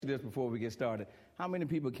this before we get started. How many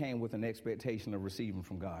people came with an expectation of receiving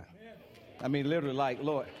from God? I mean, literally like,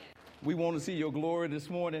 Lord, we want to see your glory this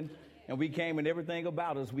morning, and we came and everything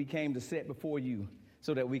about us, we came to set before you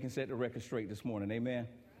so that we can set the record straight this morning. Amen.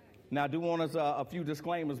 Now, I do want us a few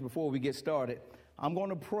disclaimers before we get started. I'm going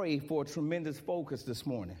to pray for a tremendous focus this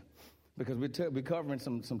morning because we're covering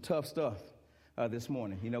some tough stuff this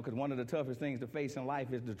morning, because one of the toughest things to face in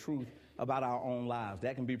life is the truth about our own lives.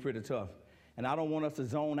 That can be pretty tough. And I don't want us to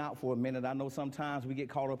zone out for a minute. I know sometimes we get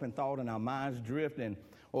caught up in thought and our minds drift,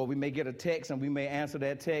 or we may get a text and we may answer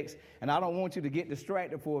that text. And I don't want you to get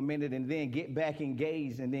distracted for a minute and then get back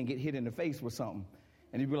engaged and then get hit in the face with something.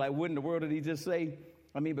 And you'd be like, what in the world did he just say?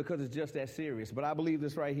 I mean, because it's just that serious. But I believe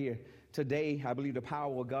this right here. Today, I believe the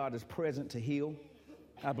power of God is present to heal.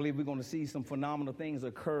 I believe we're going to see some phenomenal things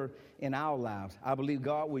occur in our lives. I believe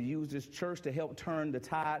God will use this church to help turn the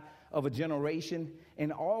tide of a generation.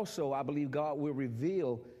 And also, I believe God will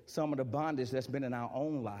reveal some of the bondage that's been in our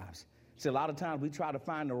own lives. See, a lot of times we try to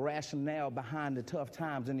find the rationale behind the tough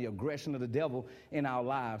times and the aggression of the devil in our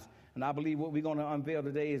lives. And I believe what we're going to unveil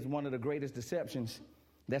today is one of the greatest deceptions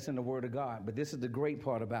that's in the Word of God. But this is the great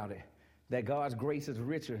part about it, that God's grace is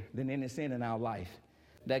richer than any sin in our life.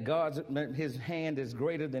 That his hand is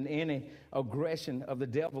greater than any aggression of the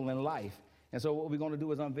devil in life. And so what we're going to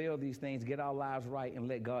do is unveil these things, get our lives right, and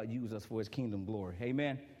let God use us for his kingdom glory.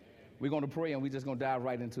 Amen? We're going to pray, and we're just going to dive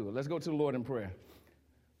right into it. Let's go to the Lord in prayer.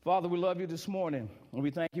 Father, we love you this morning, and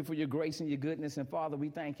we thank you for your grace and your goodness. And, Father, we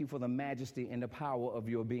thank you for the majesty and the power of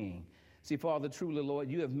your being. See, Father, truly,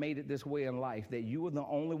 Lord, you have made it this way in life, that you are the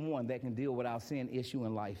only one that can deal with our sin issue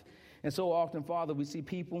in life. And so often, Father, we see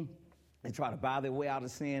people, they try to buy their way out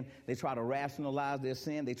of sin. They try to rationalize their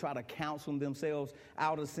sin. They try to counsel themselves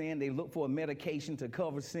out of sin. They look for a medication to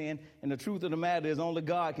cover sin. And the truth of the matter is only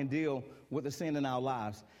God can deal with the sin in our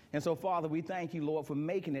lives. And so, Father, we thank you, Lord, for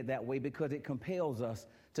making it that way because it compels us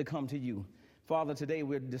to come to you. Father, today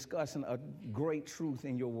we're discussing a great truth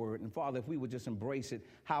in your word. And, Father, if we would just embrace it,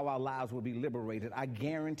 how our lives will be liberated. I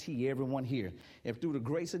guarantee everyone here, if through the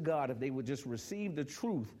grace of God, if they would just receive the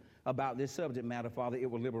truth about this subject matter, Father, it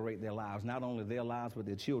will liberate their lives, not only their lives, but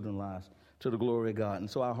their children's lives, to the glory of God. And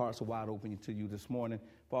so our hearts are wide open to you this morning.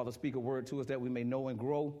 Father, speak a word to us that we may know and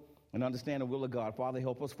grow and understand the will of God. Father,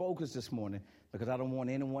 help us focus this morning because I don't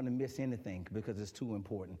want anyone to miss anything because it's too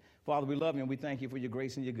important. Father, we love you and we thank you for your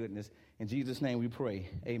grace and your goodness. In Jesus' name we pray.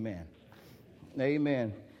 Amen.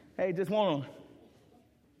 Amen. Hey, just want to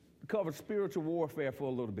cover spiritual warfare for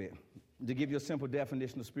a little bit to give you a simple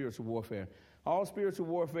definition of spiritual warfare. All spiritual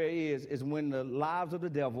warfare is when the lives of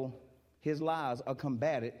the devil, his lies, are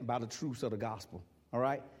combated by the truths of the gospel. All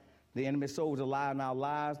right? The enemy sows a lie in our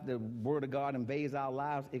lives. The word of God invades our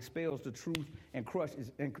lives, expels the truth and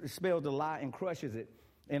expels the lie and crushes it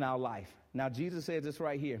in our life. Now, Jesus says this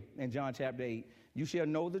right here in John chapter 8. You shall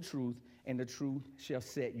know the truth, and the truth shall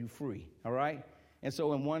set you free. All right? And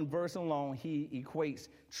so in one verse alone, he equates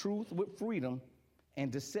truth with freedom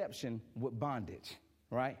and deception with bondage.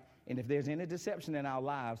 Right? And if there's any deception in our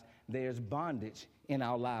lives, there's bondage in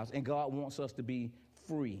our lives. And God wants us to be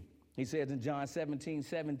free. He says in John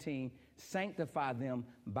 17:17, sanctify them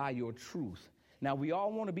by your truth. Now, we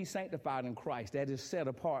all want to be sanctified in Christ. That is set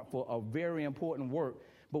apart for a very important work.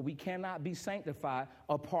 But we cannot be sanctified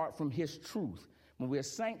apart from his truth. When we're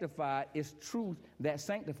sanctified, it's truth that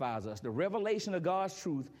sanctifies us. The revelation of God's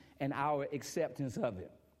truth and our acceptance of it.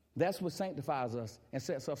 That's what sanctifies us and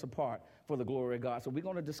sets us apart for the glory of God. So we're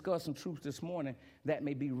going to discuss some truths this morning that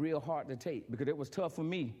may be real hard to take because it was tough for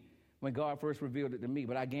me when God first revealed it to me.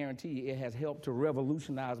 But I guarantee you it has helped to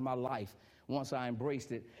revolutionize my life once I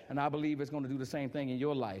embraced it. And I believe it's going to do the same thing in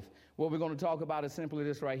your life. What we're going to talk about is simply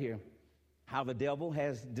this right here. How the devil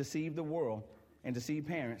has deceived the world and deceived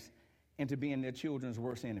parents into being their children's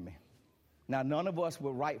worst enemy. Now, none of us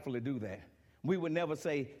would rightfully do that. We would never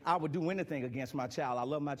say, I would do anything against my child. I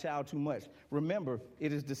love my child too much. Remember,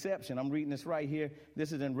 it is deception. I'm reading this right here.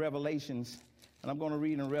 This is in Revelations. And I'm going to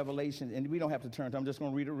read in Revelation. And we don't have to turn to it. I'm just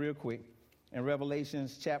going to read it real quick. In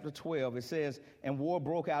Revelations chapter 12, it says, and war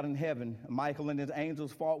broke out in heaven. Michael and his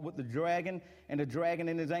angels fought with the dragon. And the dragon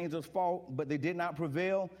and his angels fought, but they did not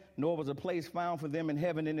prevail, nor was a place found for them in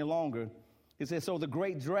heaven any longer. It says, so the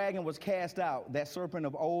great dragon was cast out, that serpent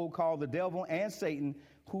of old called the devil and Satan,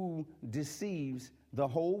 who deceives the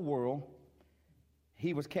whole world.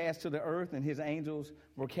 He was cast to the earth, and his angels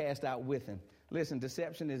were cast out with him. Listen,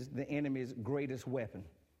 deception is the enemy's greatest weapon.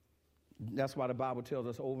 That's why the Bible tells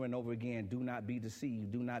us over and over again, do not be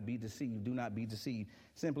deceived, do not be deceived, do not be deceived.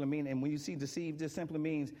 Simply mean, and when you see deceived, this simply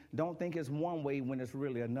means don't think it's one way when it's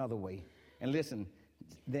really another way. And listen,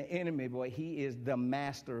 the enemy, boy, he is the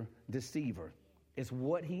master deceiver. It's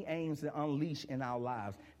what he aims to unleash in our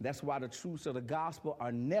lives. That's why the truths of the gospel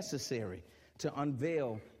are necessary to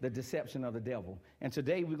unveil the deception of the devil. And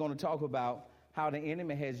today we're going to talk about how the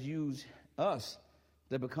enemy has used us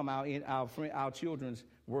to become our children's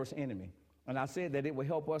worst enemy. And I said that it will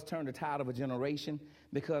help us turn the tide of a generation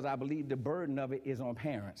because I believe the burden of it is on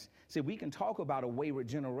parents. See, we can talk about a wayward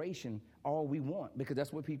generation all we want because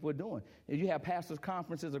that's what people are doing. You have pastors'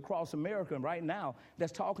 conferences across America right now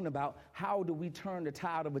that's talking about how do we turn the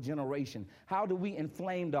tide of a generation? How do we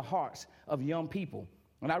inflame the hearts of young people?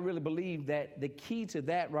 And I really believe that the key to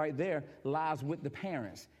that right there lies with the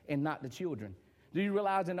parents and not the children. Do you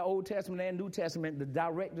realize in the Old Testament and New Testament, the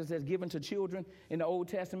directives that's given to children in the Old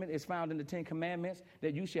Testament is found in the 10 Commandments,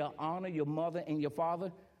 that you shall honor your mother and your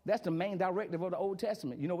father? That's the main directive of the Old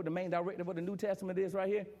Testament. You know what the main directive of the New Testament is right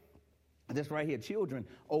here? This right here. Children,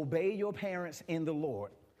 obey your parents in the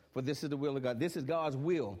Lord, for this is the will of God. This is God's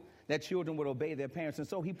will, that children would obey their parents. And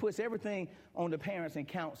so he puts everything on the parents and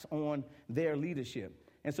counts on their leadership.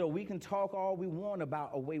 And so we can talk all we want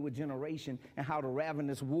about a wayward generation and how the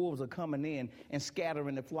ravenous wolves are coming in and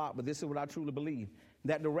scattering the flock. But this is what I truly believe,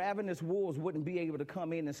 that the ravenous wolves wouldn't be able to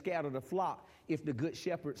come in and scatter the flock if the good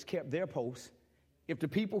shepherds kept their posts. If the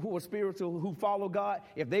people who are spiritual, who follow God,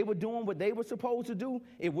 if they were doing what they were supposed to do,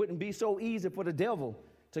 it wouldn't be so easy for the devil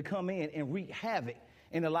to come in and wreak havoc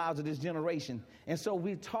in the lives of this generation. And so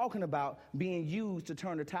we're talking about being used to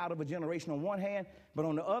turn the tide of a generation on one hand, but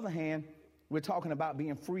on the other hand, we're talking about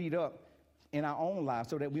being freed up in our own lives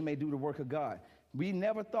so that we may do the work of God. We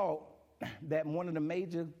never thought that one of the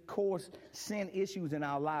major core sin issues in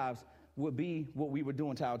our lives would be what we were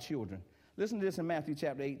doing to our children. Listen to this in Matthew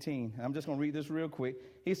chapter 18. I'm just going to read this real quick.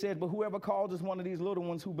 He said, but whoever causes one of these little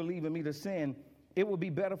ones who believe in me to sin, it would be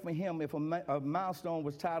better for him if a milestone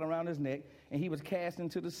was tied around his neck and he was cast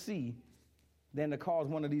into the sea than to cause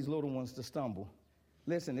one of these little ones to stumble.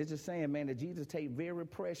 Listen, it's just saying, man, that Jesus take very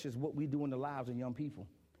precious what we do in the lives of young people.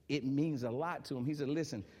 It means a lot to him. He said,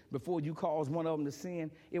 listen, before you cause one of them to sin,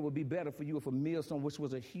 it would be better for you if a millstone, which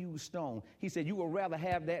was a huge stone. He said, you would rather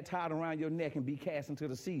have that tied around your neck and be cast into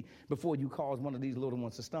the sea before you cause one of these little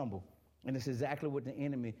ones to stumble. And it's exactly what the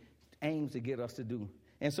enemy aims to get us to do.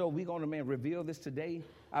 And so we're going to, reveal this today.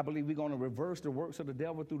 I believe we're going to reverse the works of the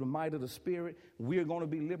devil through the might of the Spirit. We're going to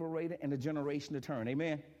be liberated and the generation to turn.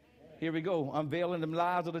 Amen. Here we go, unveiling the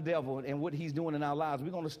lies of the devil and what he's doing in our lives. We're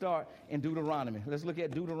going to start in Deuteronomy. Let's look at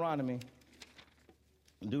Deuteronomy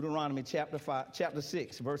chapter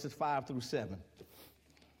 6, verses 5 through 7.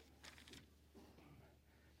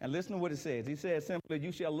 And listen to what it says. He says simply,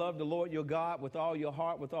 you shall love the Lord your God with all your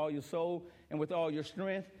heart, with all your soul, and with all your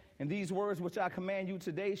strength. And these words which I command you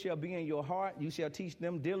today shall be in your heart. You shall teach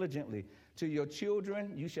them diligently to your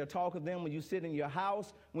children. You shall talk of them when you sit in your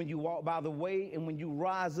house, when you walk by the way, and when you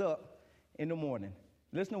rise up in the morning.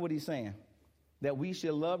 Listen to what he's saying, that we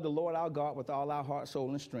shall love the Lord our God with all our heart, soul,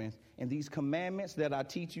 and strength. And these commandments that I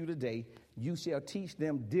teach you today, you shall teach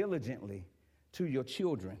them diligently to your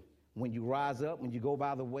children when you rise up, when you go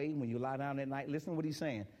by the way, when you lie down at night. Listen to what he's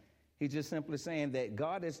saying. He's just simply saying that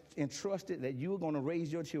God has entrusted that you are going to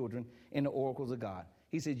raise your children in the oracles of God.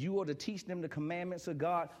 He said you are to teach them the commandments of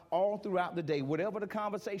God all throughout the day. Whatever the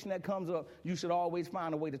conversation that comes up, you should always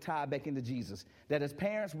find a way to tie back into Jesus. That as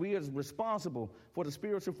parents, we are responsible for the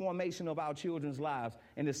spiritual formation of our children's lives.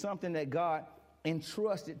 And it's something that God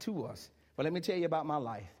entrusted to us. But let me tell you about my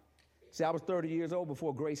life. See, I was 30 years old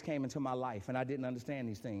before grace came into my life, and I didn't understand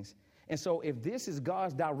these things. And so if this is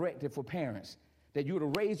God's directive for parents, that you are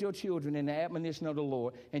to raise your children in the admonition of the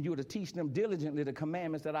Lord, and you are to teach them diligently the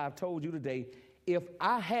commandments that I've told you today, if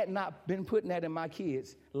I had not been putting that in my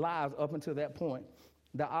kids' lives up until that point,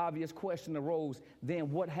 the obvious question arose,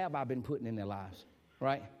 then what have I been putting in their lives,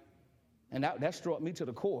 right? And that struck me to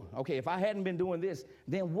the core. Okay, if I hadn't been doing this,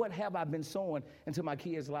 then what have I been sowing into my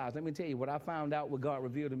kids' lives? Let me tell you, what I found out, what God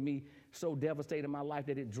revealed to me, so devastated my life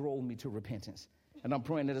that it drove me to repentance. And I'm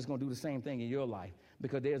praying that it's going to do the same thing in your life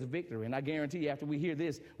because there's a victory. And I guarantee you, after we hear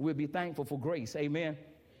this, we'll be thankful for grace. Amen.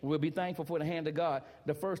 We'll be thankful for the hand of God.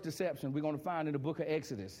 The first deception we're going to find in the book of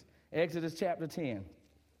Exodus. Exodus chapter 10.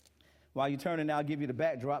 While you're turning now, I'll give you the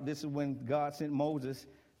backdrop. This is when God sent Moses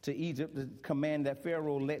to Egypt to command that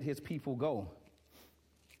Pharaoh let his people go.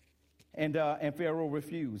 And Pharaoh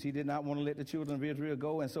refused. He did not want to let the children of Israel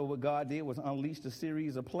go. And so what God did was unleash a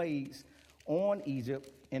series of plagues on Egypt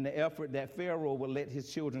in the effort that Pharaoh would let his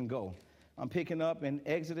children go. I'm picking up in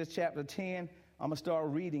Exodus chapter 10. I'm going to start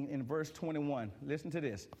reading in verse 21. Listen to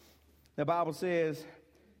this. The Bible says,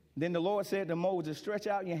 then the Lord said to Moses, stretch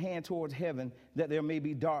out your hand towards heaven, that there may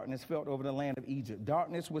be darkness felt over the land of Egypt,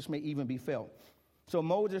 darkness which may even be felt. So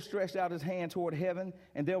Moses stretched out his hand toward heaven,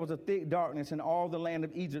 and there was a thick darkness in all the land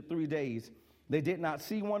of Egypt 3 days. They did not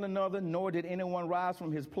see one another, nor did anyone rise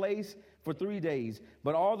from his place for 3 days.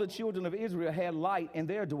 But all the children of Israel had light in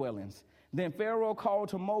their dwellings. Then Pharaoh called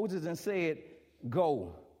to Moses and said,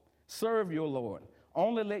 "Go, serve your Lord.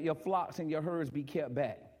 Only let your flocks and your herds be kept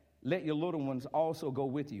back. Let your little ones also go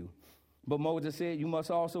with you." But Moses said, "You must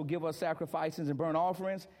also give us sacrifices and burnt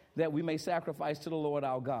offerings, that we may sacrifice to the Lord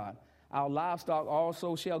our God. Our livestock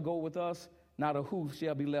also shall go with us, not a hoof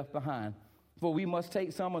shall be left behind. For we must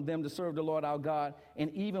take some of them to serve the Lord our God,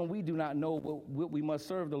 and even we do not know what we must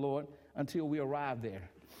serve the Lord until we arrive there."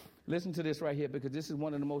 Listen to this right here, because this is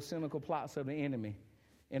one of the most cynical plots of the enemy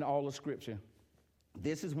in all of Scripture.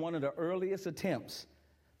 This is one of the earliest attempts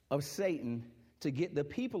of Satan to get the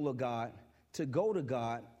people of God to go to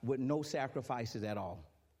God with no sacrifices at all,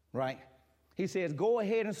 right? He says, go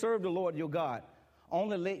ahead and serve the Lord your God.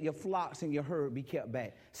 Only let your flocks and your herd be kept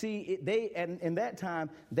back. See, in that time,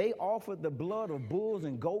 they offered the blood of bulls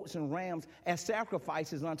and goats and rams as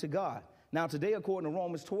sacrifices unto God. Now, today, according to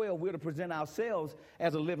Romans 12, we're to present ourselves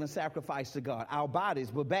as a living sacrifice to God, our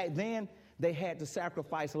bodies. But back then, they had to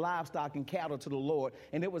sacrifice livestock and cattle to the Lord.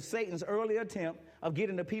 And it was Satan's early attempt of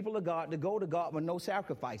getting the people of God to go to God with no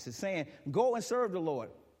sacrifices, saying, go and serve the Lord.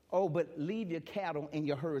 Oh, but leave your cattle and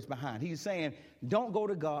your herds behind. He's saying, don't go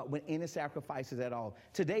to God with any sacrifices at all.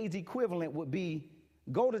 Today's equivalent would be,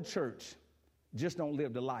 go to church, just don't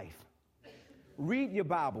live the life. Read your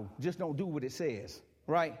Bible, just don't do what it says,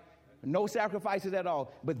 right? No sacrifices at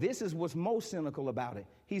all. But this is what's most cynical about it.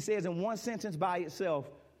 He says in one sentence by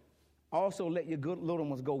itself, also let your good little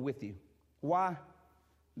ones go with you. Why?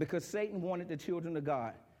 Because Satan wanted the children of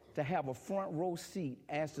God to have a front row seat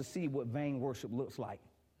as to see what vain worship looks like.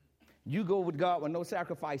 You go with God with no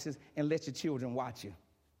sacrifices and let your children watch you.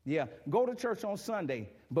 Yeah, go to church on Sunday,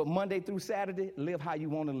 but Monday through Saturday, live how you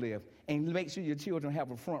want to live. And make sure your children have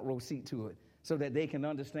a front row seat to it so that they can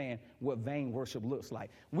understand what vain worship looks like.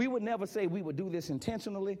 We would never say we would do this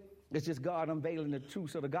intentionally. It's just God unveiling the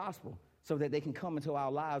truths of the gospel so that they can come into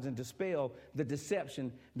our lives and dispel the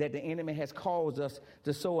deception that the enemy has caused us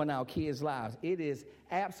to sow in our kids' lives. It is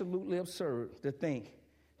absolutely absurd to think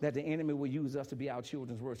that the enemy will use us to be our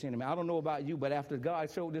children's worst enemy. I don't know about you, but after God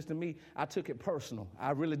showed this to me, I took it personal.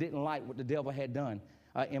 I really didn't like what the devil had done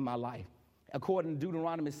in my life. According to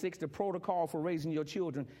Deuteronomy 6, the protocol for raising your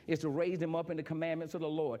children is to raise them up in the commandments of the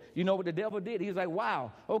Lord. You know what the devil did? He was like,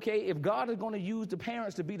 wow, okay, if God is going to use the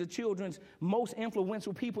parents to be the children's most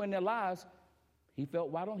influential people in their lives, he felt,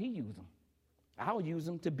 why don't he use them? I'll use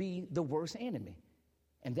them to be the worst enemy.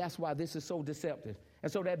 And that's why this is so deceptive.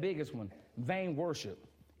 And so that biggest one, vain worship.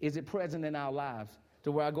 Is it present in our lives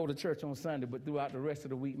to where I go to church on Sunday, but throughout the rest of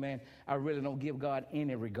the week, man, I really don't give God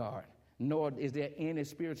any regard, nor is there any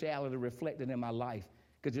spirituality reflected in my life.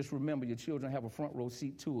 Because just remember, your children have a front row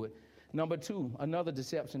seat to it. Number two, another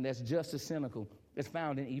deception that's just as cynical is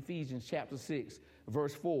found in Ephesians chapter 6,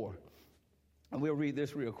 verse 4. And we'll read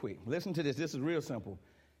this real quick. Listen to this. This is real simple.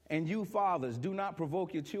 And you fathers, do not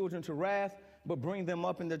provoke your children to wrath, but bring them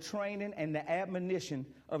up in the training and the admonition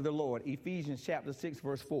of the Lord. Ephesians chapter 6,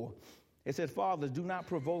 verse 4. It says, fathers, do not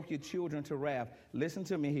provoke your children to wrath. Listen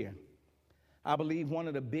to me here. I believe one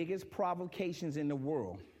of the biggest provocations in the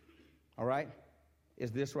world, all right,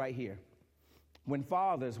 is this right here. When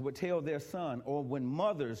fathers would tell their son, or when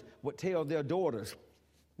mothers would tell their daughters,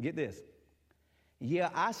 get this, yeah,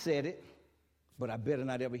 I said it, but I better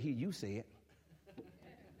not ever hear you say it.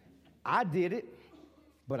 I did it,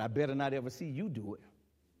 but I better not ever see you do it.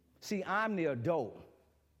 See, I'm the adult,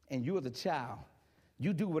 and you're the child.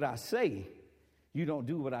 You do what I say. You don't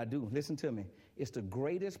do what I do. Listen to me. It's the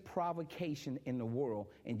greatest provocation in the world,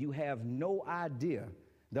 and you have no idea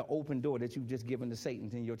the open door that you've just given to Satan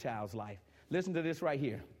in your child's life. Listen to this right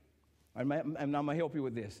here, and I'm going to help you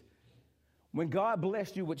with this. When God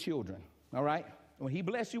blessed you with children, all right, when he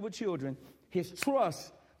blessed you with children, his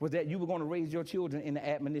trust was that you were going to raise your children in the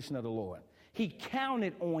admonition of the Lord. He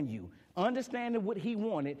counted on you, understanding what he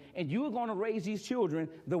wanted, and you were going to raise these children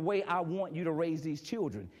the way I want you to raise these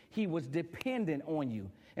children. He was dependent on you.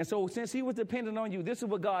 And so since he was dependent on you, this is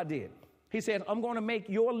what God did. He said, I'm going to make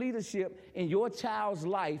your leadership in your child's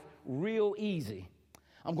life real easy.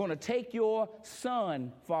 I'm going to take your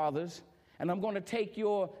son, fathers, and I'm going to take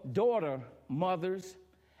your daughter, mothers,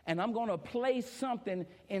 and I'm going to place something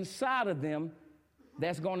inside of them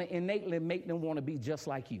that's going to innately make them want to be just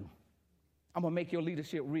like you. I'm going to make your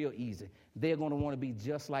leadership real easy. They're going to want to be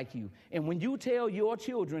just like you. And when you tell your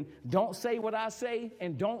children, don't say what I say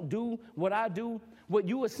and don't do what I do, what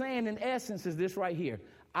you are saying in essence is this right here.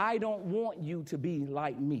 I don't want you to be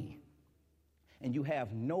like me. And you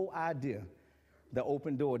have no idea the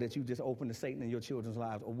open door that you just opened to Satan in your children's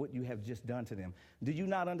lives, or what you have just done to them. Do you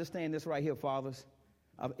not understand this right here, fathers?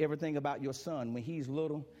 Of everything about your son when he's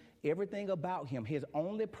little, everything about him, his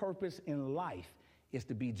only purpose in life is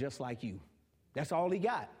to be just like you. That's all he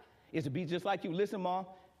got, is to be just like you. Listen, Mom,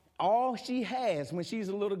 all she has when she's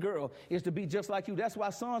a little girl is to be just like you. That's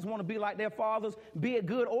why sons want to be like their fathers, be it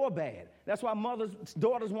good or bad. That's why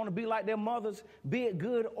daughters want to be like their mothers, be it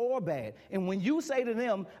good or bad. And when you say to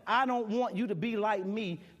them, I don't want you to be like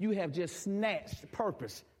me, you have just snatched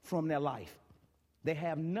purpose from their life. They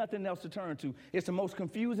have nothing else to turn to. It's the most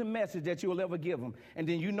confusing message that you'll ever give them. And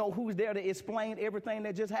then you know who's there to explain everything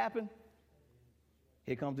that just happened?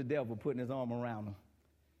 Here comes the devil putting his arm around them,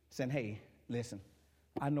 saying, hey, listen,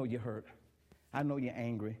 I know you're hurt. I know you're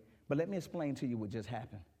angry. But let me explain to you what just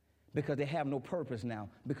happened. Because they have no purpose now,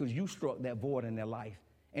 because you struck that void in their life.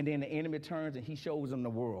 And then the enemy turns and he shows them the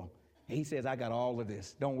world. And he says, I got all of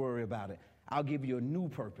this. Don't worry about it. I'll give you a new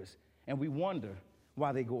purpose. And we wonder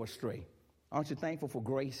why they go astray. Aren't you thankful for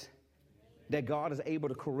grace? That God is able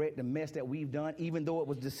to correct the mess that we've done, even though it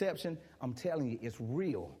was deception. I'm telling you, it's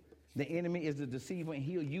real. The enemy is the deceiver, and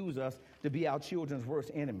he'll use us to be our children's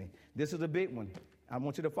worst enemy. This is a big one. I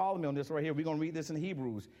want you to follow me on this right here. We're going to read this in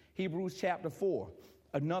Hebrews. Hebrews chapter 4,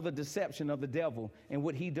 another deception of the devil and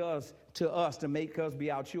what he does to us to make us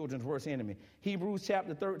be our children's worst enemy. Hebrews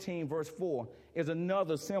chapter 13, verse 4 is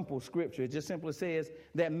another simple scripture. It just simply says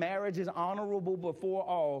that marriage is honorable before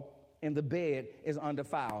all, and the bed is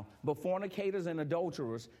undefiled. But fornicators and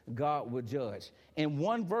adulterers, God will judge. In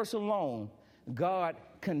one verse alone, God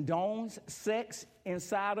condones sex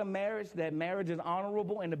inside of marriage, that marriage is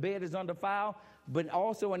honorable and the bed is undefiled. But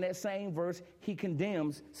also in that same verse, he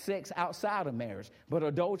condemns sex outside of marriage. But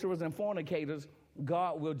adulterers and fornicators,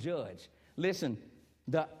 God will judge. Listen,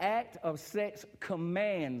 the act of sex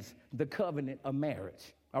commands the covenant of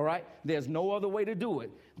marriage. All right? There's no other way to do it.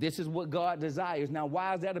 This is what God desires. Now,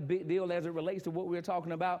 why is that a big deal as it relates to what we're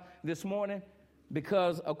talking about this morning?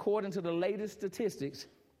 Because according to the latest statistics,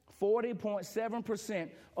 40.7%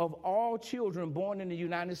 of all children born in the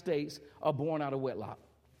United States are born out of wedlock,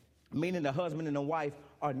 meaning the husband and the wife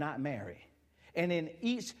are not married. And in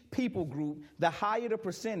each people group, the higher the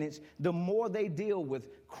percentage, the more they deal with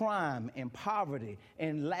crime and poverty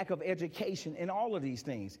and lack of education and all of these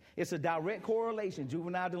things. It's a direct correlation,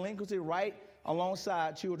 juvenile delinquency right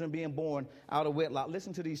alongside children being born out of wedlock.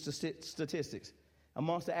 Listen to these statistics.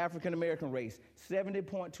 Amongst the African-American race,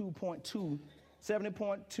 70.2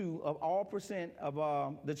 of all percent of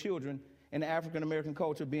the children in the African-American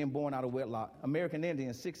culture being born out of wedlock. American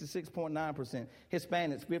Indians, 66.9%.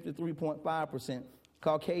 Hispanics, 53.5%.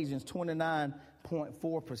 Caucasians,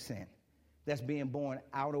 29.4%. That's being born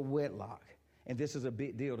out of wedlock. And this is a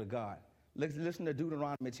big deal to God. Listen to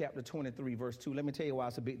Deuteronomy chapter 23, verse 2. Let me tell you why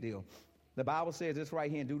it's a big deal. The Bible says this right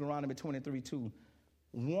here in Deuteronomy 23, 2.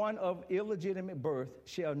 One of illegitimate birth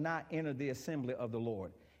shall not enter the assembly of the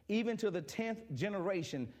Lord. Even to the 10th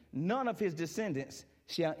generation, none of his descendants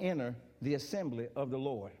shall enter the assembly of the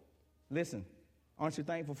Lord. Listen, aren't you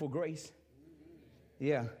thankful for grace?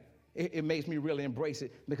 Yeah, it makes me really embrace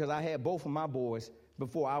it, because I had both of my boys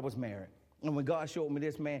before I was married. And when God showed me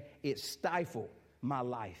this, man, it stifled my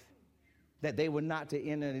life, that they were not to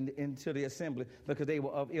enter into the assembly because they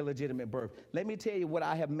were of illegitimate birth. Let me tell you what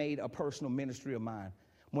I have made a personal ministry of mine.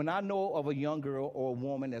 When I know of a young girl or a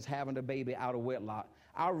woman that's having a baby out of wedlock,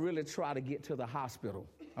 I really try to get to the hospital,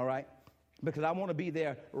 all right? Because I want to be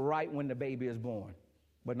there right when the baby is born,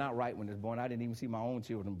 but not right when it's born. I didn't even see my own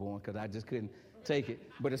children born because I just couldn't take it.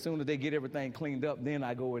 But as soon as they get everything cleaned up, then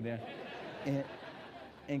I go in there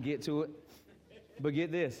and get to it. But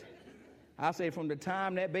get this. I say from the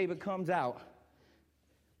time that baby comes out,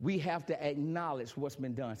 we have to acknowledge what's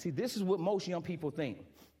been done. See, this is what most young people think,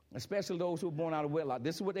 especially those who are born out of wedlock.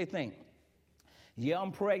 This is what they think. Yeah,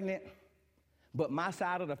 I'm pregnant, but my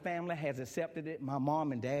side of the family has accepted it, my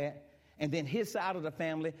mom and dad. And then his side of the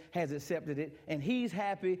family has accepted it, and he's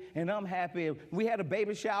happy, and I'm happy. We had a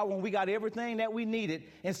baby shower, and we got everything that we needed.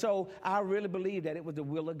 And so I really believe that it was the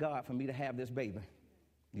will of God for me to have this baby.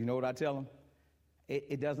 You know what I tell him?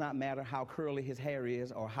 It does not matter how curly his hair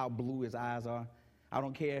is or how blue his eyes are. I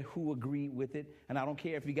don't care who agreed with it, and I don't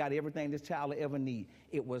care if you got everything this child will ever need.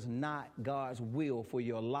 It was not God's will for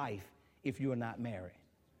your life if you're not married.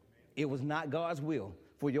 It was not God's will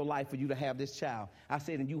for your life for you to have this child. I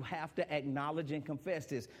said, and you have to acknowledge and confess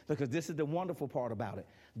this, because this is the wonderful part about it.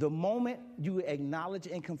 The moment you acknowledge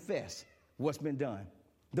and confess what's been done,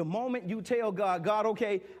 the moment you tell God, God,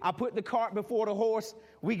 okay, I put the cart before the horse.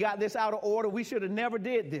 We got this out of order. We should have never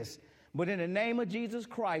did this. But in the name of Jesus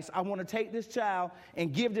Christ, I want to take this child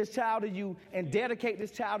and give this child to you and dedicate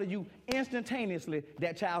this child to you instantaneously.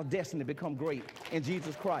 That child's destiny become great in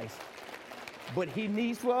Jesus Christ. But he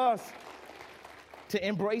needs for us to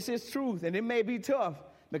embrace his truth. And it may be tough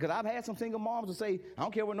because I've had some single moms who say, I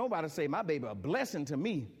don't care what nobody say, my baby a blessing to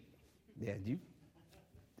me. Yeah,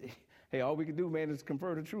 hey, all we can do, man, is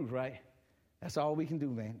confer the truth, right? That's all we can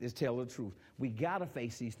do, man, is tell the truth. We got to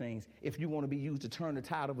face these things if you want to be used to turn the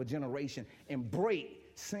tide of a generation and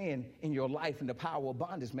break sin in your life and the power of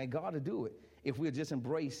bondage. Man, God will do it if we'll just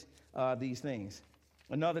embrace these things.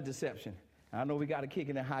 Another deception. I know we got to kick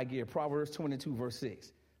it in high gear. Proverbs 22, verse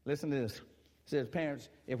 6. Listen to this. It says, parents,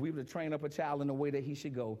 if we were to train up a child in the way that he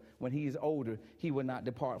should go, when he is older, he will not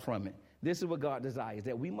depart from it. This is what God desires,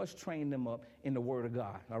 that we must train them up in the word of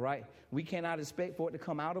God, all right? We cannot expect for it to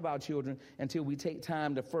come out of our children until we take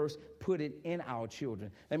time to first put it in our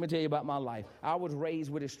children. Let me tell you about my life. I was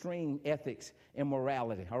raised with extreme ethics and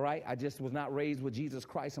morality, all right? I just was not raised with Jesus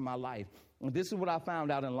Christ in my life. And this is what I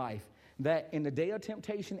found out in life, that in the day of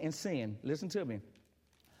temptation and sin, listen to me,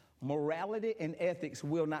 morality and ethics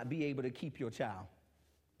will not be able to keep your child.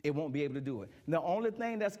 It won't be able to do it. The only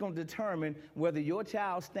thing that's going to determine whether your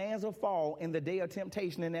child stands or falls in the day of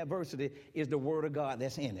temptation and adversity is the word of God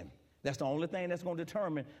that's in him. That's the only thing that's going to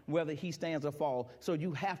determine whether he stands or falls. So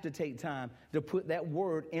you have to take time to put that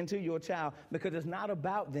word into your child, because it's not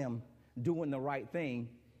about them doing the right thing.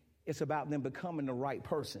 It's about them becoming the right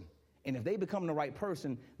person. And if they become the right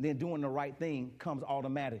person, then doing the right thing comes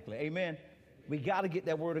automatically. Amen. We got to get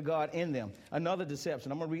that word of God in them. Another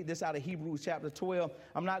deception. I'm going to read this out of Hebrews chapter 12.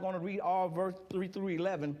 I'm not going to read all verse 3 through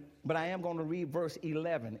 11, but I am going to read verse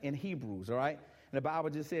 11 in Hebrews, all right? And the Bible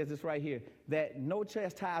just says this right here, that no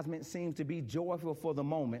chastisement seems to be joyful for the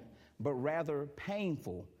moment, but rather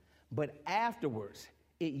painful. But afterwards,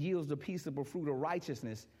 it yields the peaceable fruit of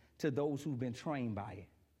righteousness to those who've been trained by it.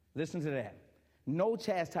 Listen to that. No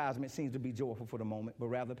chastisement seems to be joyful for the moment, but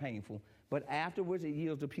rather painful. But afterwards, it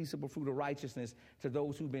yields the peaceable fruit of righteousness to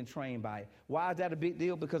those who've been trained by it. Why is that a big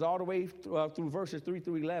deal? Because all the way through verses 3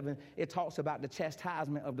 through 11, it talks about the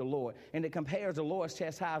chastisement of the Lord. And it compares the Lord's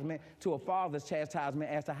chastisement to a father's chastisement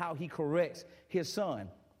as to how he corrects his son.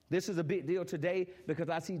 This is a big deal today because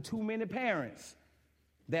I see too many parents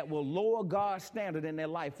that will lower God's standard in their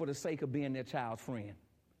life for the sake of being their child's friend.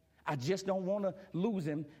 I just don't want to lose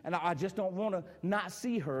him, and I just don't want to not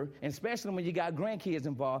see her, and especially when you got grandkids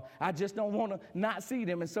involved. I just don't want to not see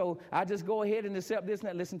them, and so I just go ahead and accept this and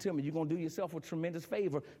that. Listen to me. You're going to do yourself a tremendous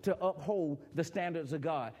favor to uphold the standards of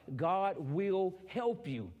God. God will help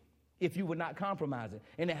you if you would not compromise it,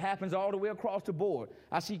 and it happens all the way across the board.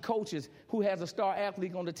 I see coaches who has a star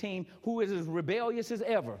athlete on the team who is as rebellious as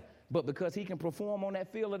ever, but because he can perform on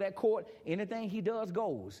that field or that court, anything he does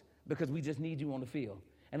goes, because we just need you on the field.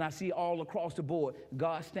 And I see all across the board,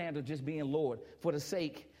 God's standard just being lowered for the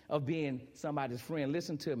sake of being somebody's friend.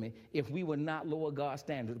 Listen to me. If we would not lower God's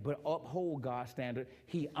standard, but uphold God's standard,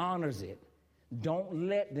 he honors it. Don't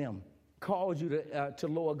let them cause you to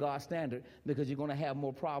lower God's standard, because you're going to have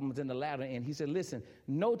more problems in the latter end. He said, listen,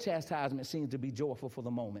 no chastisement seems to be joyful for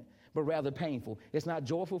the moment, but rather painful. It's not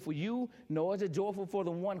joyful for you, nor is it joyful for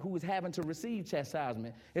the one who is having to receive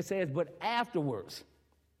chastisement. It says, but afterwards,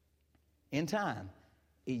 in time,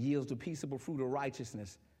 it yields the peaceable fruit of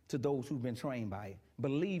righteousness to those who've been trained by it.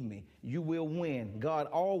 Believe me, you will win. God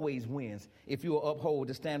always wins if you will uphold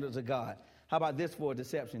the standards of God. How about this for a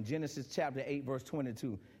deception? Genesis chapter 8, verse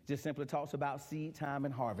 22 just simply talks about seed time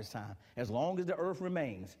and harvest time. As long as the earth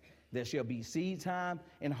remains, there shall be seed time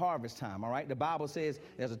and harvest time, all right? The Bible says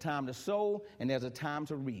there's a time to sow and there's a time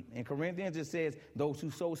to reap. In Corinthians, it says, those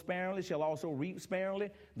who sow sparingly shall also reap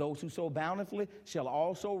sparingly. Those who sow bountifully shall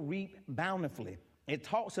also reap bountifully. It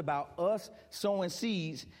talks about us sowing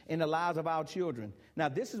seeds in the lives of our children. Now,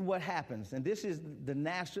 this is what happens, and this is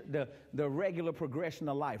the regular progression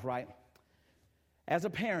of life, right? As a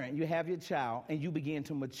parent, you have your child, and you begin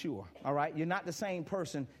to mature, all right? You're not the same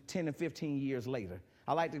person 10 and 15 years later.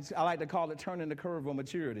 I like to call it turning the curve of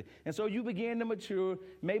maturity. And so you begin to mature.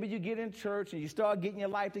 Maybe you get in church and you start getting your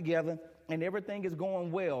life together, and everything is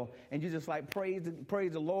going well, and you just like praise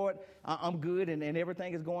the Lord. I'm good, and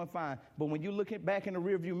everything is going fine. But when you look back in the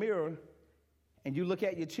rearview mirror and you look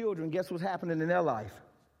at your children, guess what's happening in their life?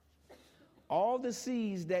 All the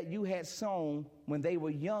seeds that you had sown when they were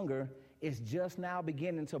younger is just now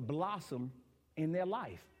beginning to blossom in their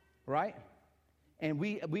life, right? And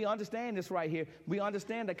we understand this right here. We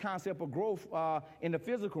understand the concept of growth in the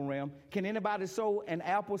physical realm. Can anybody sow an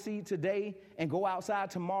apple seed today and go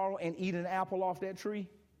outside tomorrow and eat an apple off that tree?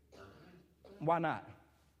 Why not?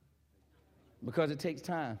 Because it takes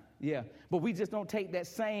time, yeah. But we just don't take that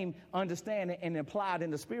same understanding and apply it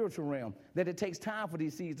in the spiritual realm, that it takes time for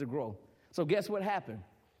these seeds to grow. So guess what happened?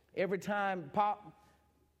 Every time, Pop,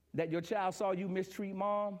 that your child saw you mistreat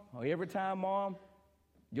Mom, or every time, Mom,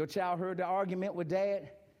 your child heard the argument with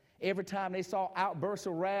Dad, every time they saw outbursts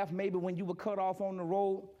of wrath, maybe when you were cut off on the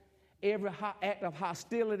road, every act of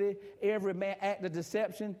hostility, every act of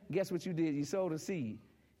deception, guess what you did? You sowed a seed.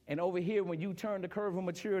 And over here, when you turn the curve of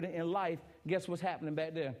maturity in life, guess what's happening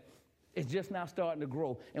back there? It's just now starting to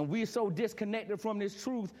grow. And we're so disconnected from this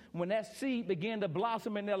truth. When that seed began to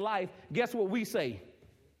blossom in their life, guess what we say?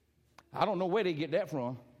 I don't know where they get that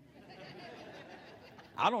from.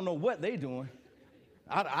 I don't know what they're doing.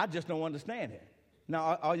 I just don't understand it.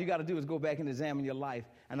 Now, all you got to do is go back and examine your life,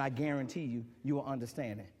 and I guarantee you, you will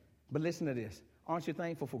understand it. But listen to this. Aren't you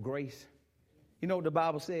thankful for grace? You know what the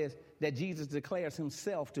Bible says? That Jesus declares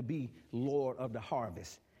himself to be Lord of the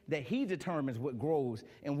harvest. That he determines what grows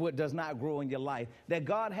and what does not grow in your life. That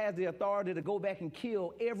God has the authority to go back and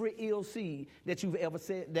kill every ill seed that you've ever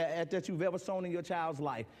said, that you've ever sown in your child's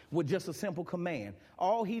life with just a simple command.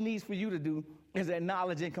 All he needs for you to do is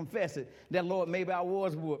acknowledge and confess it. That, Lord, maybe I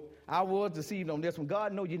was whooped. I was deceived on this one.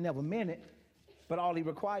 God knows you never meant it. But all he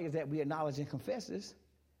requires is that we acknowledge and confess this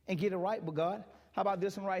and get it right with God. How about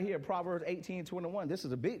this one right here, Proverbs 18:21? This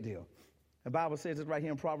is a big deal. The Bible says it right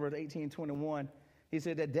here in Proverbs 18:21. He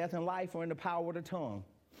said that death and life are in the power of the tongue,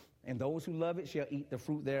 and those who love it shall eat the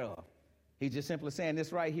fruit thereof. He's just simply saying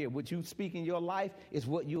this right here. What you speak in your life is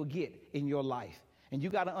what you'll get in your life. And you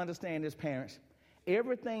got to understand this, parents.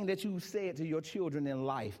 Everything that you said to your children in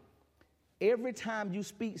life, every time you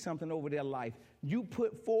speak something over their life, you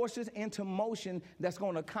put forces into motion that's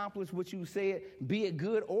going to accomplish what you said, be it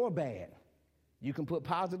good or bad. You can put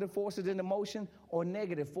positive forces into motion or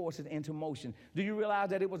negative forces into motion. Do you realize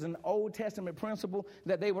that it was an Old Testament principle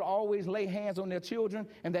that they would always lay hands on their children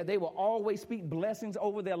and that they will always speak blessings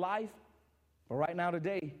over their life? But right now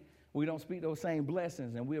today, we don't speak those same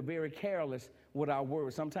blessings, and we're very careless with our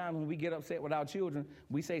words. Sometimes when we get upset with our children,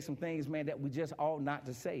 we say some things, man, that we just ought not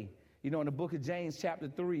to say. You know, in the book of James, chapter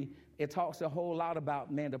 3, it talks a whole lot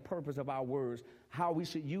about, man, the purpose of our words, how we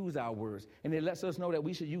should use our words. And it lets us know that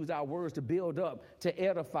we should use our words to build up, to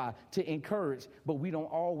edify, to encourage, but we don't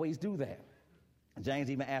always do that. James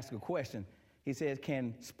even asks a question. He says,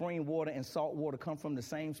 can spring water and salt water come from the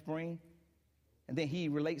same spring? And then he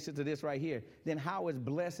relates it to this right here. Then how is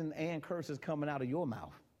blessing and curses coming out of your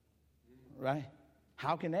mouth? Right?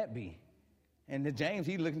 How can that be? And then James,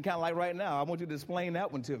 he's looking kind of like right now, I want you to explain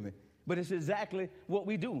that one to me. But it's exactly what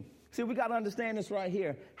we do. See, we got to understand this right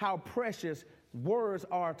here, how precious words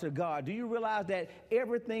are to God. Do you realize that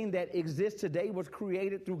everything that exists today was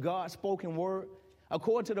created through God's spoken word?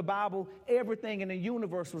 According to the Bible, everything in the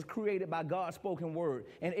universe was created by God's spoken word.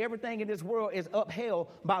 And everything in this world is upheld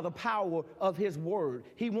by the power of his word.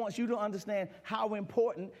 He wants you to understand how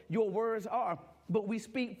important your words are. But we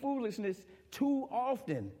speak foolishness too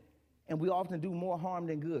often, and we often do more harm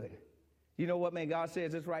than good. You know what, man? God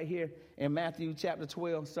says this right here in Matthew chapter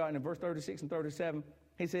 12, starting in verse 36 and 37.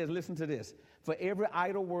 He says, listen to this. For every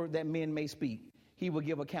idle word that men may speak, he will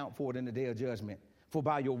give account for it in the day of judgment. For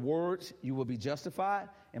by your words you will be justified,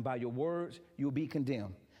 and by your words you will be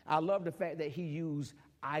condemned. I love the fact that he used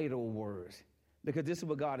idle words, because this is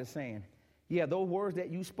what God is saying. Yeah, those words that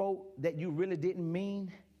you spoke that you really didn't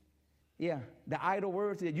mean. Yeah, the idle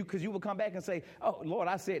words that because you will come back and say, oh, Lord,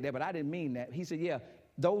 I said that, but I didn't mean that. He said, yeah,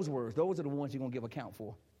 those words, those are the ones you're going to give account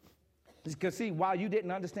for. Because see, while you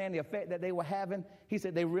didn't understand the effect that they were having, he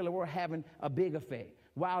said they really were having a big effect.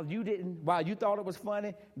 While you thought it was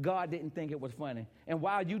funny, God didn't think it was funny. And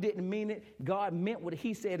while you didn't mean it, God meant what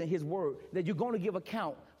he said in his word, that you're going to give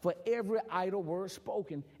account for every idle word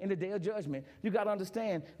spoken in the day of judgment. You got to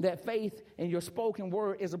understand that faith in your spoken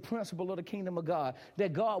word is a principle of the kingdom of God,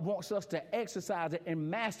 that God wants us to exercise it and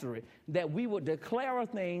master it, that we would declare a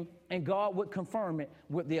thing and God would confirm it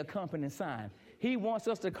with the accompanying sign. He wants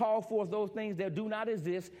us to call forth those things that do not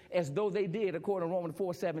exist as though they did, according to Romans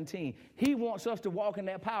 4:17. He wants us to walk in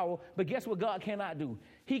that power, but guess what God cannot do?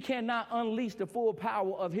 He cannot unleash the full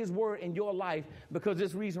power of his word in your life because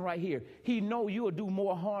this reason right here. He knows you will do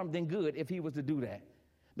more harm than good if he was to do that.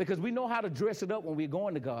 Because we know how to dress it up when we're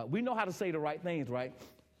going to God. We know how to say the right things, right?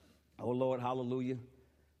 Oh, Lord, hallelujah.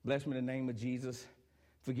 Bless me in the name of Jesus.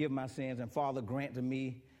 Forgive my sins, and Father, grant to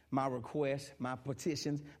me my requests, my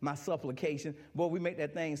petitions, my supplication. Boy, we make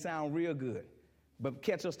that thing sound real good. But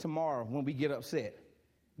catch us tomorrow when we get upset.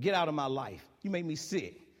 Get out of my life. You make me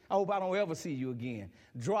sick. I hope I don't ever see you again.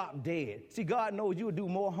 Drop dead. See, God knows you would do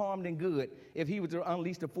more harm than good if he was to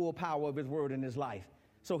unleash the full power of his word in his life.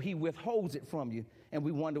 So he withholds it from you, and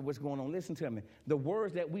we wonder what's going on. Listen to me. The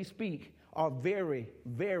words that we speak are very,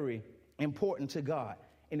 very important to God.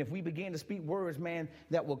 And if we begin to speak words, man,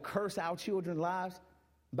 that will curse our children's lives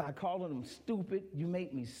by calling them stupid, you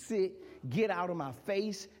make me sick, get out of my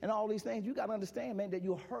face, and all these things, you got to understand, man, that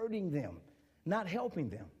you're hurting them, not helping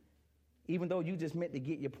them, even though you just meant to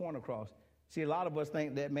get your point across. See, a lot of us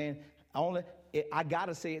think that, man, I got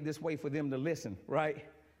to say it this way for them to listen, right?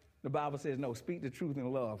 The Bible says, no, speak the truth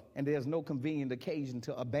in love, and there's no convenient occasion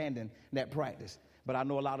to abandon that practice. But I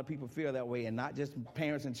know a lot of people feel that way, and not just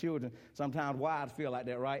parents and children. Sometimes wives feel like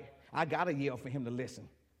that, right? I got to yell for him to listen.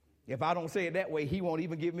 If I don't say it that way, he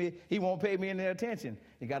won't pay me any attention.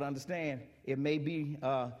 You got to understand, it may be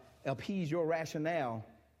appease your rationale,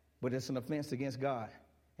 but it's an offense against God.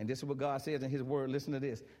 And this is what God says in his word. Listen to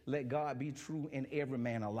this. Let God be true and every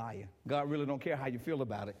man a liar. God really don't care how you feel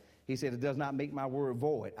about it. He said, it does not make my word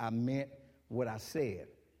void. I meant what I said,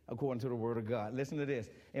 according to the word of God. Listen to this.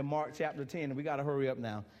 In Mark chapter 10, and we got to hurry up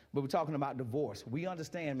now, but we're talking about divorce. We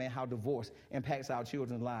understand, man, how divorce impacts our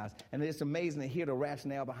children's lives. And it's amazing to hear the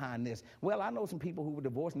rationale behind this. Well, I know some people who were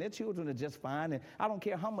divorced, and their children are just fine, and I don't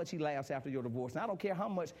care how much he laughs after your divorce, and I don't care how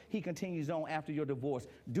much he continues on after your divorce.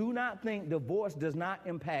 Do not think divorce does not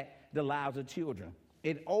impact the lives of children.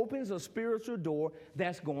 It opens a spiritual door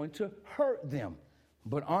that's going to hurt them.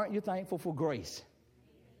 But aren't you thankful for grace?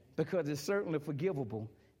 Because it's certainly forgivable.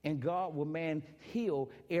 And God will, man, heal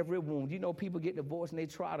every wound. You know, people get divorced and they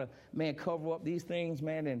try to, man, cover up these things,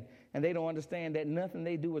 man, and they don't understand that nothing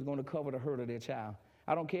they do is going to cover the hurt of their child.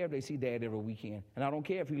 I don't care if they see dad every weekend, and I don't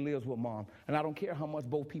care if he lives with mom, and I don't care how much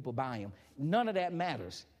both people buy him. None of that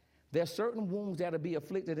matters. There's certain wounds that will be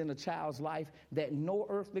afflicted in a child's life that no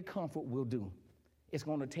earthly comfort will do. It's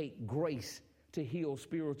going to take grace to heal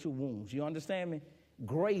spiritual wounds. You understand me?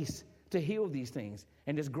 Grace to heal these things.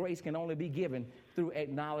 And this grace can only be given through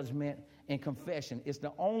acknowledgement and confession. It's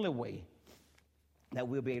the only way that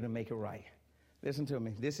we'll be able to make it right. Listen to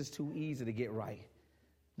me. This is too easy to get right.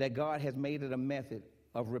 That God has made it a method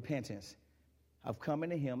of repentance, of coming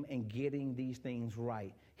to him and getting these things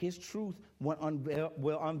right. His truth will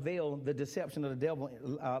unveil the deception of the devil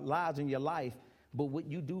lies in your life, but what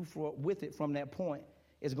you do with it from that point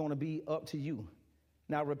is going to be up to you.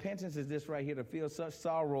 Now, repentance is this right here, to feel such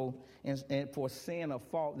sorrow and for sin or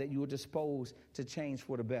fault that you are disposed to change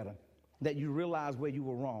for the better, that you realize where you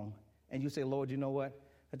were wrong, and you say, Lord, you know what?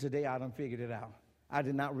 Today I done figured it out. I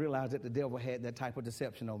did not realize that the devil had that type of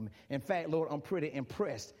deception over me. In fact, Lord, I'm pretty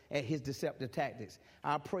impressed at his deceptive tactics.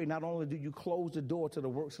 I pray not only do you close the door to the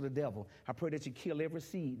works of the devil, I pray that you kill every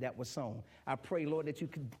seed that was sown. I pray, Lord, that you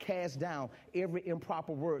could cast down every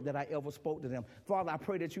improper word that I ever spoke to them. Father, I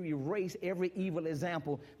pray that you erase every evil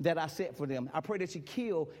example that I set for them. I pray that you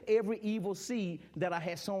kill every evil seed that I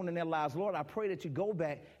had sown in their lives. Lord, I pray that you go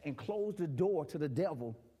back and close the door to the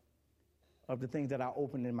devil of the things that I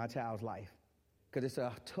opened in my child's life. Because it's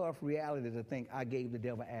a tough reality to think I gave the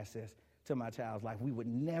devil access to my child's life. We would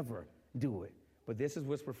never do it. But this is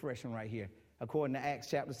what's refreshing right here. According to Acts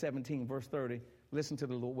chapter 17, verse 30, listen to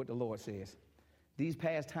what the Lord says. These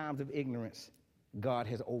past times of ignorance, God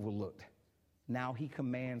has overlooked. Now he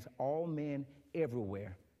commands all men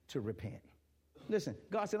everywhere to repent. Listen,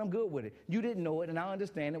 God said, I'm good with it. You didn't know it, and I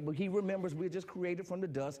understand it, but he remembers we're just created from the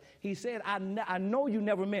dust. He said, I know you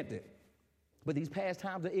never meant it. But these past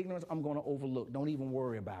times of ignorance, I'm going to overlook. Don't even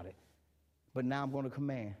worry about it. But now I'm going to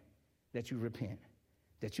command that you repent,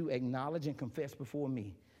 that you acknowledge and confess before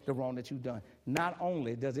me the wrong that you've done. Not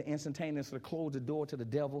only does it instantaneously close the door to the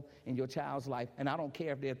devil in your child's life, and I don't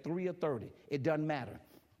care if they're 3 or 30. It doesn't matter.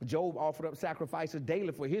 Job offered up sacrifices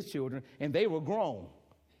daily for his children, and they were grown.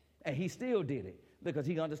 And he still did it because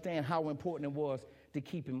he understands how important it was to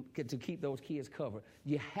keep those kids covered.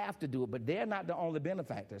 You have to do it, but they're not the only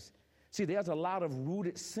benefactors. See, there's a lot of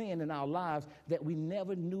rooted sin in our lives that we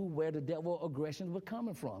never knew where the devil aggressions were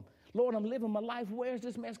coming from. Lord, I'm living my life. Where's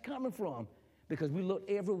this mess coming from? Because we look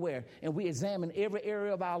everywhere and we examine every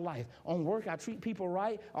area of our life. On work, I treat people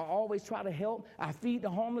right. I always try to help. I feed the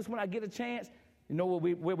homeless when I get a chance. You know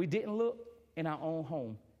where we didn't look? In our own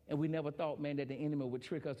home. And we never thought, man, that the enemy would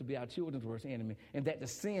trick us to be our children's worst enemy. And that the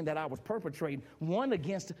sin that I was perpetrating, one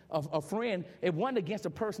against a friend and one against a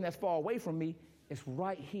person that's far away from me, is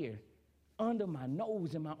right here under my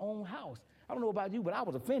nose in my own house. I don't know about you, but I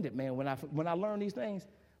was offended, man, when I learned these things.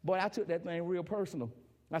 Boy, I took that thing real personal.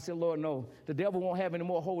 I said, Lord, no, the devil won't have any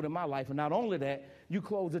more hold in my life. And not only that, you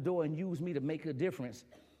close the door and use me to make a difference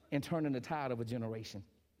in turning the tide of a generation.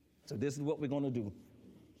 So this is what we're going to do.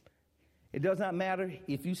 It does not matter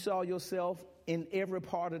if you saw yourself in every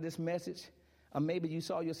part of this message. Or maybe you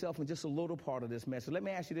saw yourself in just a little part of this message. Let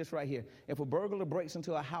me ask you this right here. If a burglar breaks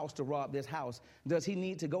into a house to rob this house, does he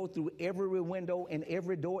need to go through every window and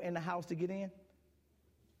every door in the house to get in?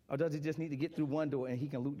 Or does he just need to get through one door and he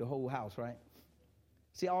can loot the whole house, right?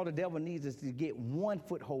 See, all the devil needs is to get one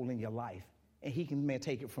foothold in your life, and he can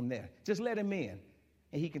take it from there. Just let him in,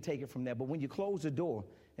 and he can take it from there. But when you close the door,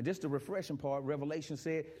 and this is the refreshing part, Revelation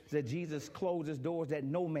said that Jesus closes doors that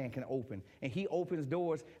no man can open, and he opens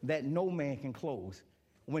doors that no man can close.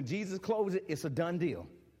 When Jesus closes it, it's a done deal.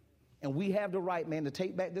 And we have the right, man, to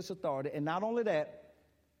take back this authority, and not only that,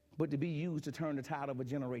 but to be used to turn the tide of a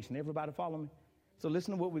generation. Everybody follow me? So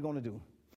listen to what we're going to do.